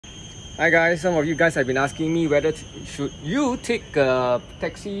Hi guys, some of you guys have been asking me whether should you take a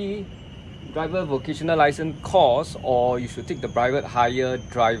taxi driver vocational license course or you should take the private hire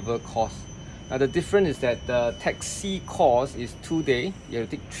driver course. Now the difference is that the taxi course is 2 days, you have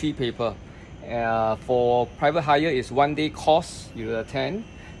to take 3 papers. For private hire is 1 day course, you attend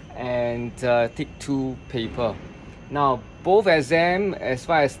and take 2 papers. Now both exam, as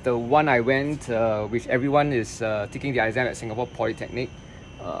far as the one I went, which everyone is taking the exam at Singapore Polytechnic,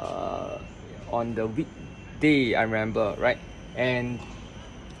 on the weekday, I remember, right? And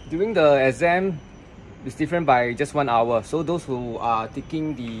during the exam, it's different by just 1 hour. So those who are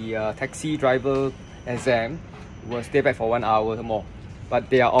taking the taxi driver exam will stay back for 1 hour more, but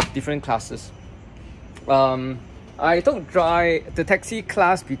they are of different classes. I took the taxi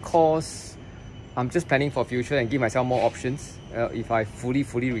class because I'm just planning for future and give myself more options if I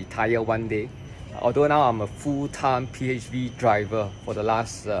fully retire one day. Although now I'm a full-time PHV driver for the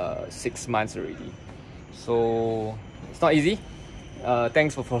last 6 months already. So it's not easy.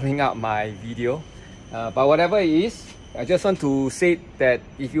 Thanks for following up my video. But whatever it is, I just want to say that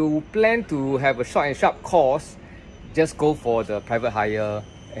if you plan to have a short and sharp course, just go for the private hire,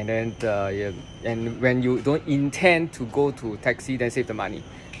 and then and when you don't intend to go to taxi, then save the money.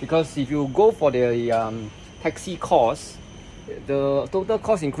 Because if you go for the taxi course, the total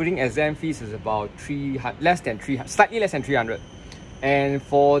cost including exam fees is about slightly less than 300, and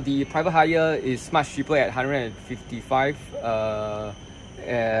for the private hire is much cheaper at 155.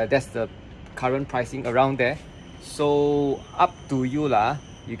 That's the current pricing around there. So up to you lah.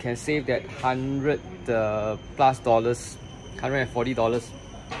 You can save that $100 plus dollars, $140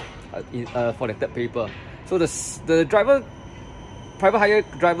 for the third paper. So the private hire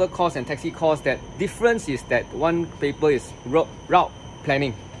driver course and taxi course, that difference is that one paper is route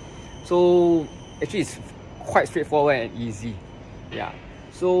planning. So actually it's quite straightforward and easy. Yeah.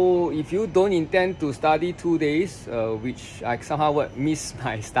 So if you don't intend to study 2 days, which I somehow miss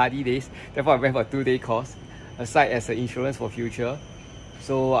my study days, therefore I went for a 2-day course, aside as an insurance for future.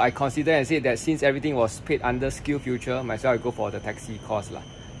 So I consider and said that since everything was paid under SkillsFuture, myself I go for the taxi course lah.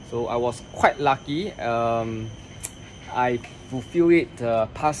 So I was quite lucky. I fulfill it,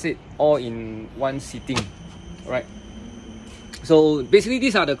 pass it all in one sitting, right? So basically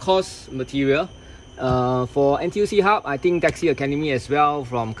these are the course material. For NTUC Hub, I think Taxi Academy as well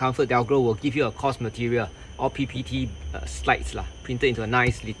from Comfort Delgro will give you a course material, all PPT slides lah, printed into a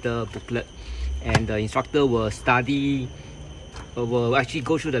nice little booklet, and the instructor will actually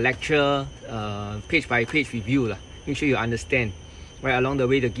go through the lecture, page by page review lah, make sure you understand. Right along the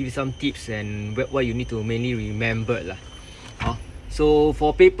way, to give you some tips and what you need to mainly remember lah. So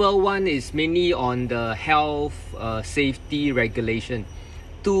for paper 1 is mainly on the health safety regulation.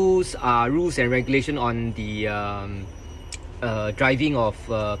 2s are rules and regulation on the driving of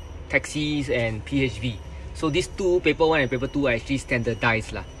taxis and PHV. So these two, paper 1 and paper 2, are actually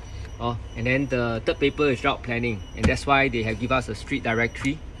standardized lah. And then the third paper is route planning, and that's why they have given us a street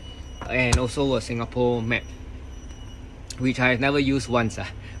directory and also a Singapore map, which I have never used once.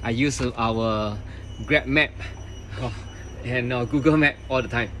 I use our Grab map and Google map all the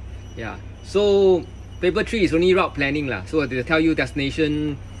time. Yeah. So paper 3 is only route planning lah. So they tell you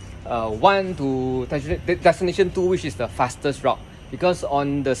destination 1 to destination 2, which is the fastest route. Because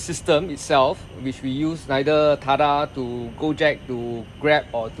on the system itself, which we use neither Tada to Gojek to Grab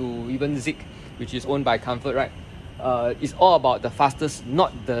or to even Zik, which is owned by Comfort, right? It's all about the fastest,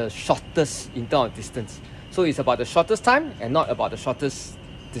 not the shortest in terms of distance. So it's about the shortest time and not about the shortest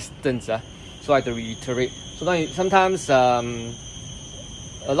distance. So I have to reiterate. So now sometimes a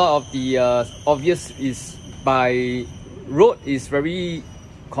lot of the obvious is by road is very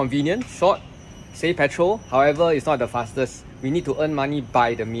convenient, short, save petrol. However, it's not the fastest. We need to earn money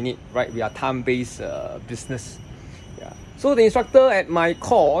by the minute, right? We are time-based business. Yeah. So the instructor at my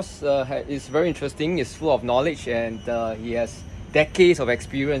course is very interesting. He's full of knowledge, and he has decades of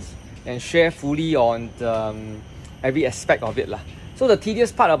experience and share fully on every aspect of it lah. So the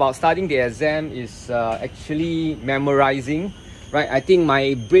tedious part about studying the exam is actually memorizing, right? I think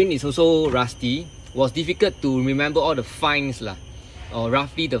my brain is also rusty. It was difficult to remember all the fines lah, or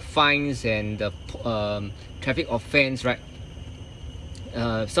roughly the fines and the traffic offense, right?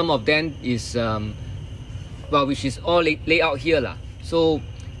 Some of them is which is all laid out here lah. So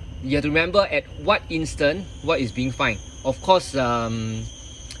you have to remember at what instant what is being fined. Of course, the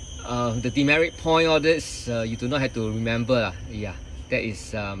demerit point, all this you do not have to remember lah. Yeah, that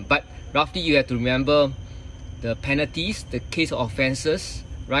is but roughly you have to remember the penalties, the case of offences,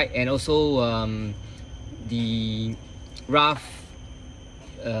 right? And also the rough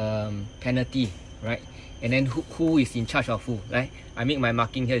penalty, right? and then who is in charge of who, right? I make my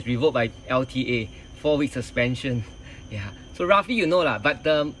marking here. It's revoked by LTA, 4-week suspension. Yeah, so roughly you know lah. But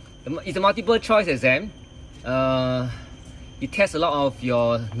it's a multiple choice exam. It tests a lot of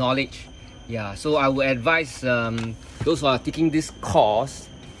your knowledge. Yeah, so I would advise those who are taking this course,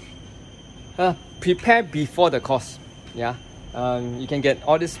 prepare before the course. Yeah, you can get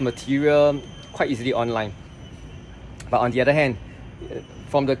all this material quite easily online. But on the other hand,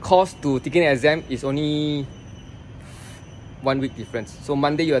 from the course to taking the exam is only 1 week difference. So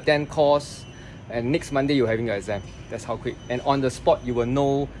Monday you attend course, and next Monday you're having your exam. That's how quick. And on the spot you will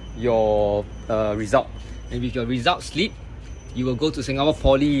know your result. And with your result slip, you will go to Singapore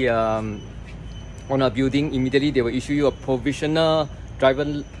Poly on a building. Immediately they will issue you a provisional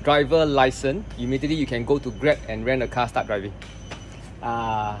driver license. Immediately you can go to Grab and rent a car, start driving.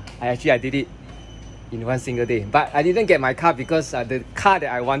 I did it in one single day, but I didn't get my car because the car that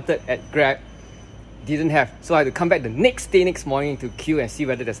I wanted at Grab didn't have. So I had to come back the next morning to queue and see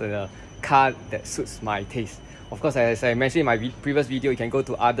whether there's a car that suits my taste. Of course, as I mentioned in my previous video, you can go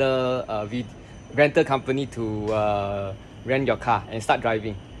to other rental company to rent your car and start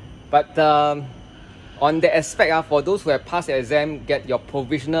driving. But on the aspect, for those who have passed the exam, get your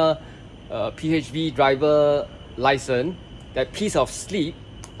provisional PHV driver license, that piece of slip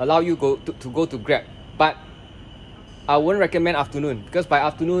allow you to go to Grab. But I wouldn't recommend afternoon, because by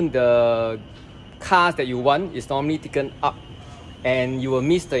afternoon the cars that you want is normally taken up, and you will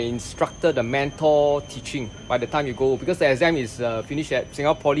miss the instructor, the mentor teaching by the time you go, because the exam is finished at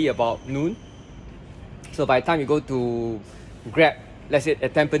Singapore Poly about noon. So by the time you go to Grab, let's say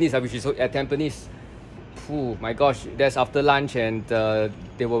at Tampines, which is at Tampines, oh my gosh, that's after lunch, and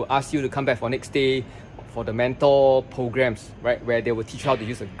they will ask you to come back for next day for the mentor programs, right, where they will teach you how to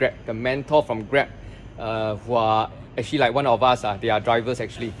use the Grab. The mentor from Grab, who are actually like one of us, they are drivers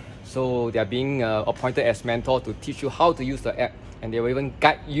actually. So they are being appointed as mentor to teach you how to use the app, and they will even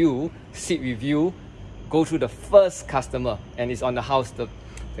guide you, sit with you, go through the first customer, and it's on the house. The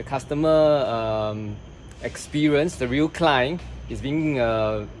customer experience, the real client is being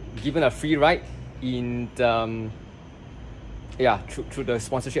given a free ride in through the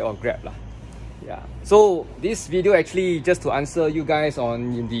sponsorship of Grab lah. Yeah, so this video actually just to answer you guys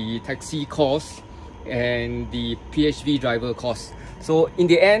on the taxi course and the PHV driver course. So in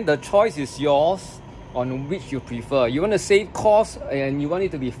the end, the choice is yours on which you prefer. You want to save cost and you want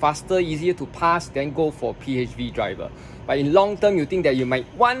it to be faster, easier to pass, then go for PHV driver. But in long term, you think that you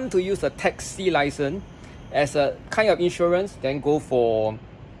might want to use a taxi license as a kind of insurance, then go for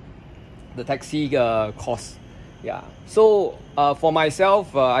the taxi course. Yeah, so for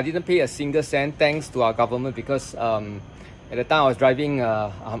myself, I didn't pay a single cent, thanks to our government, because at the time I was driving,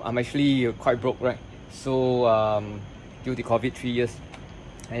 I'm actually quite broke, right? So due to COVID 3 years,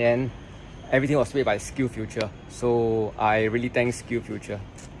 and then everything was paid by SkillsFuture. So I really thank SkillsFuture,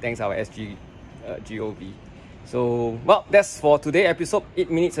 thanks our GOV. So well, that's for today's episode. 8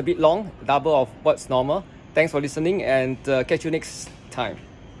 minutes, a bit long, double of what's normal. Thanks for listening, and catch you next time.